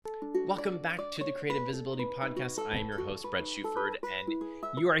Welcome back to the Creative Visibility Podcast. I am your host, Brett Shuford, and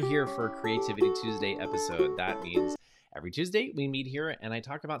you are here for a Creativity Tuesday episode. That means every Tuesday we meet here and I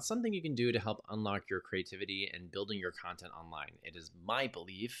talk about something you can do to help unlock your creativity and building your content online. It is my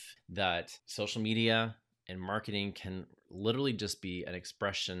belief that social media and marketing can literally just be an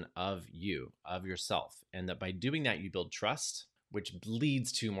expression of you, of yourself, and that by doing that, you build trust, which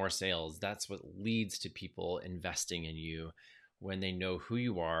leads to more sales. That's what leads to people investing in you. When they know who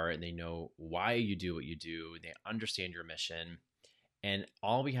you are and they know why you do what you do, they understand your mission. And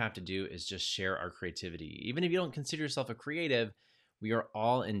all we have to do is just share our creativity. Even if you don't consider yourself a creative, we are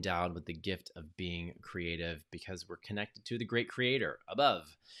all endowed with the gift of being creative because we're connected to the great creator above.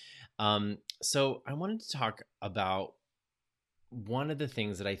 So I wanted to talk about one of the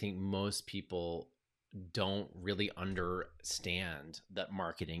things that I think most people don't really understand that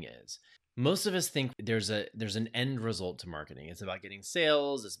marketing is. Most of us think there's an end result to marketing. It's about getting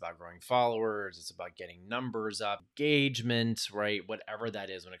sales, it's about growing followers, it's about getting numbers up, engagement, right? Whatever that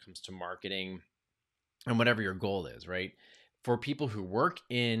is when it comes to marketing and whatever your goal is, right? For people who work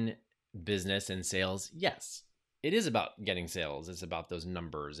in business and sales, yes, it is about getting sales. It's about those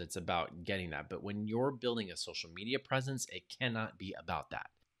numbers. It's about getting that. But when you're building a social media presence, it cannot be about that.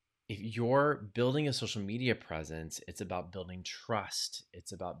 If you're building a social media presence, it's about building trust.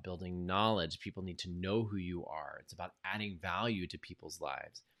 It's about building knowledge. People need to know who you are. It's about adding value to people's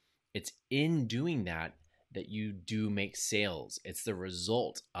lives. It's in doing that that you do make sales. It's the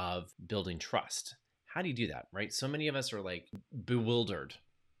result of building trust. How do you do that, right? So many of us are like bewildered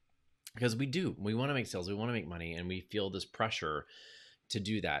because we want to make sales, we want to make money, and we feel this pressure to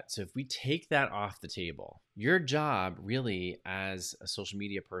do that. So if we take that off the table, your job really as a social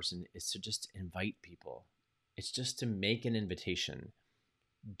media person is to just invite people. It's just to make an invitation.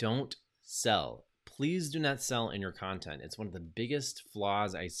 Don't sell. Please do not sell in your content. It's one of the biggest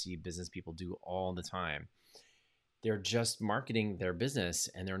flaws I see business people do all the time. They're just marketing their business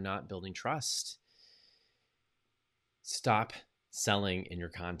and they're not building trust. Stop selling in your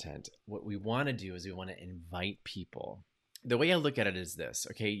content. What we want to do is we want to invite people. The way I look at it is this,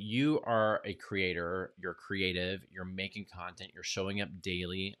 okay? You are a creator, you're creative, you're making content, you're showing up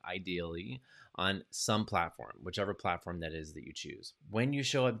daily, ideally, on some platform, whichever platform that is that you choose. When you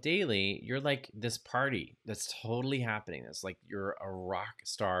show up daily, you're like this party that's totally happening. It's like you're a rock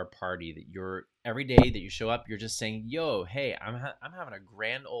star party that you're, every day that you show up, you're just saying, yo, hey, I'm having a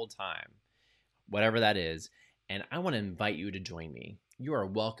grand old time, whatever that is, and I want to invite you to join me. You are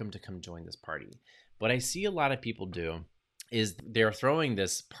welcome to come join this party. What I see a lot of people do is they're throwing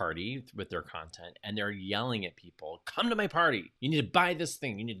this party with their content and they're yelling at people, come to my party. You need to buy this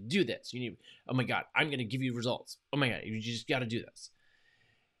thing. You need to do this. Oh my God, I'm going to give you results. Oh my God, you just got to do this.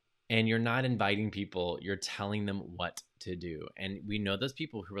 And you're not inviting people. You're telling them what to do. And we know those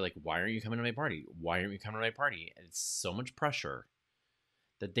people who are like, why aren't you coming to my party? Why aren't you coming to my party? And it's so much pressure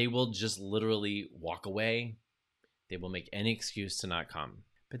that they will just literally walk away. They will make any excuse to not come.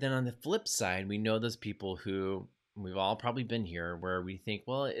 But then on the flip side, we know those people who, we've all probably been here, where we think,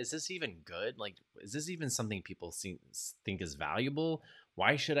 well, is this even good? Like, is this even something people think is valuable?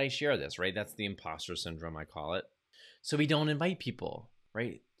 Why should I share this, right? That's the imposter syndrome, I call it. So we don't invite people,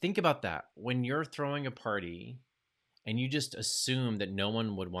 right? Think about that. When you're throwing a party and you just assume that no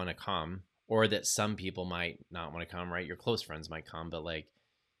one would want to come, or that some people might not want to come, right? Your close friends might come, but like,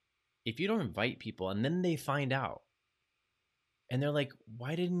 if you don't invite people and then they find out, and they're like,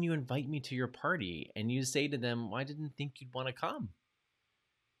 why didn't you invite me to your party? And you say to them, well, I didn't think you'd want to come.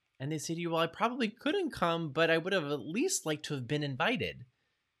 And they say to you, well, I probably couldn't come, but I would have at least liked to have been invited.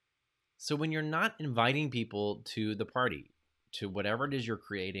 So when you're not inviting people to the party, to whatever it is you're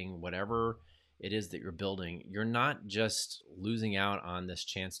creating, whatever it is that you're building, you're not just losing out on this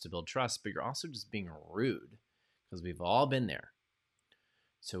chance to build trust, but you're also just being rude, because we've all been there.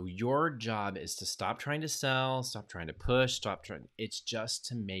 So your job is to stop trying to sell, stop trying to push, it's just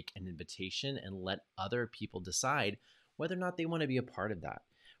to make an invitation and let other people decide whether or not they want to be a part of that.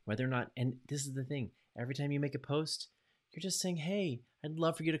 Whether or not, and this is the thing, every time you make a post, you're just saying, hey, I'd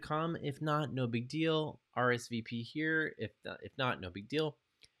love for you to come. If not, no big deal. RSVP here. If not, no big deal.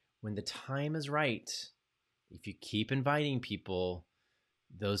 When the time is right, if you keep inviting people,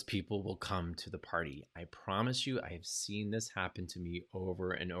 those people will come to the party. I promise you, I have seen this happen to me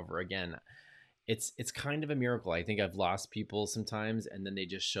over and over again. It's kind of a miracle. I think I've lost people sometimes and then they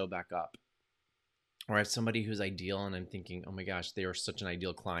just show back up. Or I have somebody who's ideal and I'm thinking, oh my gosh, they are such an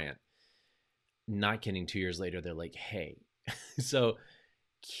ideal client. Not kidding, 2 years later, they're like, hey. So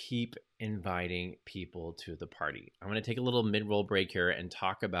keep inviting people to the party. I'm going to take a little mid-roll break here and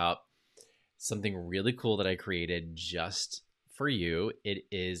talk about something really cool that I created just for you. It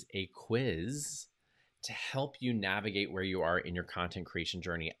is a quiz to help you navigate where you are in your content creation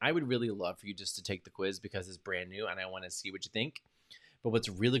journey. I would really love for you just to take the quiz because it's brand new and I want to see what you think. But what's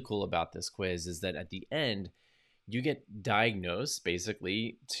really cool about this quiz is that at the end, you get diagnosed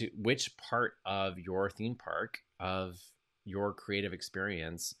basically to which part of your theme park, of your creative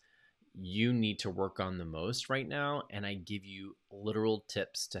experience, you need to work on the most right now. And I give you literal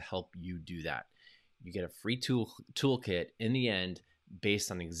tips to help you do that. You get a free toolkit in the end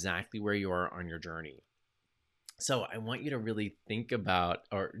based on exactly where you are on your journey. So I want you to really think about,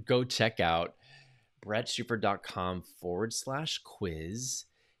 or go check out brettschuffer.com/quiz.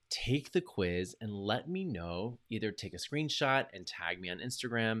 Take the quiz and let me know. Either take a screenshot and tag me on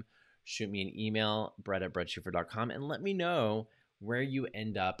Instagram, shoot me an email, brett@brettschuffer.com, and let me know where you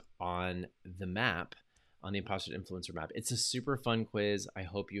end up on the map, on the Imposter Influencer map. It's a super fun quiz. I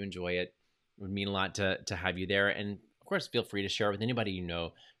hope you enjoy it. It would mean a lot to have you there. And of course, feel free to share it with anybody you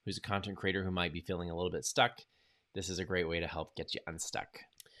know who's a content creator who might be feeling a little bit stuck. This is a great way to help get you unstuck.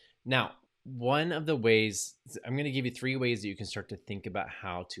 Now, one of the ways, I'm going to give you 3 ways that you can start to think about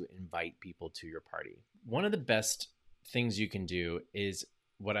how to invite people to your party. One of the best things you can do is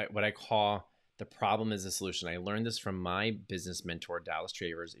what I call the problem is a solution. I learned this from my business mentor, Dallas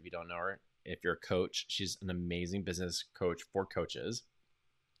Travers. If you don't know her, if you're a coach, she's an amazing business coach for coaches.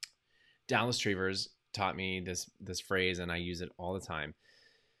 Dallas Travers taught me this phrase, and I use it all the time.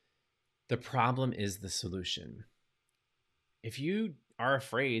 The problem is the solution. If you are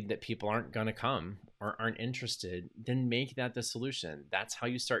afraid that people aren't going to come or aren't interested, then make that the solution. That's how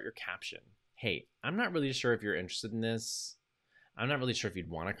you start your caption. Hey, I'm not really sure if you're interested in this. I'm not really sure if you'd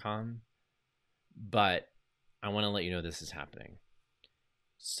want to come, but I want to let you know this is happening.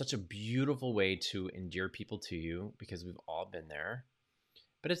 Such a beautiful way to endear people to you because we've all been there.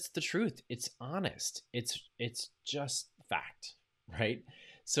 But it's the truth. It's honest. It's just fact, right?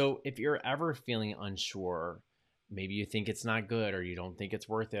 So if you're ever feeling unsure, maybe you think it's not good, or you don't think it's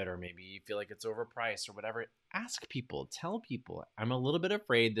worth it, or maybe you feel like it's overpriced or whatever, ask people, tell people, I'm a little bit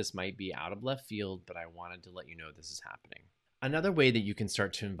afraid this might be out of left field, but I wanted to let you know this is happening. Another way that you can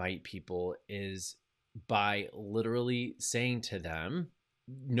start to invite people is by literally saying to them,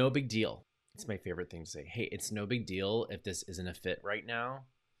 no big deal. It's my favorite thing to say. Hey, it's no big deal if this isn't a fit right now.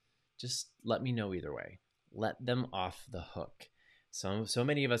 Just let me know either way. Let them off the hook. So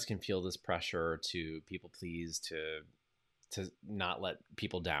many of us can feel this pressure to people please, to not let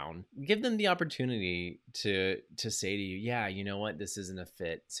people down. Give them the opportunity to say to you, yeah, you know what, this isn't a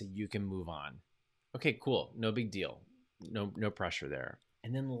fit, so you can move on. Okay, cool, no big deal. No pressure there.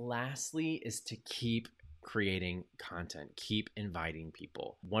 And then lastly is to keep creating content, keep inviting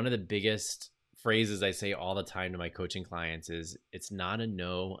people. One of the biggest phrases I say all the time to my coaching clients is, it's not a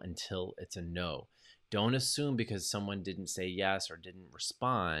no until it's a no. Don't assume because someone didn't say yes or didn't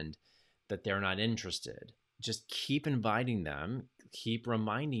respond that they're not interested. Just keep inviting them, keep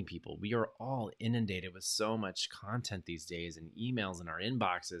reminding people. We are all inundated with so much content these days, and emails in our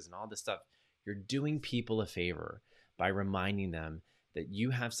inboxes and all this stuff. You're doing people a favor by reminding them that you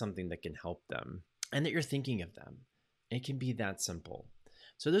have something that can help them and that you're thinking of them. It can be that simple.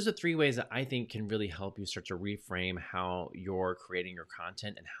 So those are 3 ways that I think can really help you start to reframe how you're creating your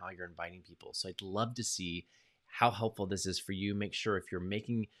content and how you're inviting people. So I'd love to see how helpful this is for you. Make sure if you're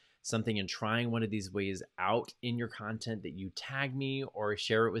making something and trying one of these ways out in your content that you tag me or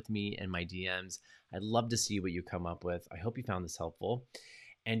share it with me in my DMs. I'd love to see what you come up with. I hope you found this helpful.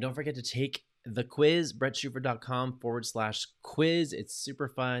 And don't forget to take the quiz, brettschuffer.com/quiz. It's super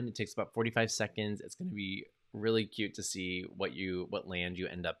fun. It takes about 45 seconds. It's going to be really cute to see what land you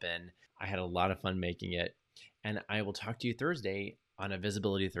end up in. I had a lot of fun making it, and I will talk to you Thursday on a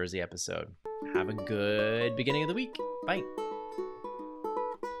Visibility Thursday episode. Have a good beginning of the week. Bye.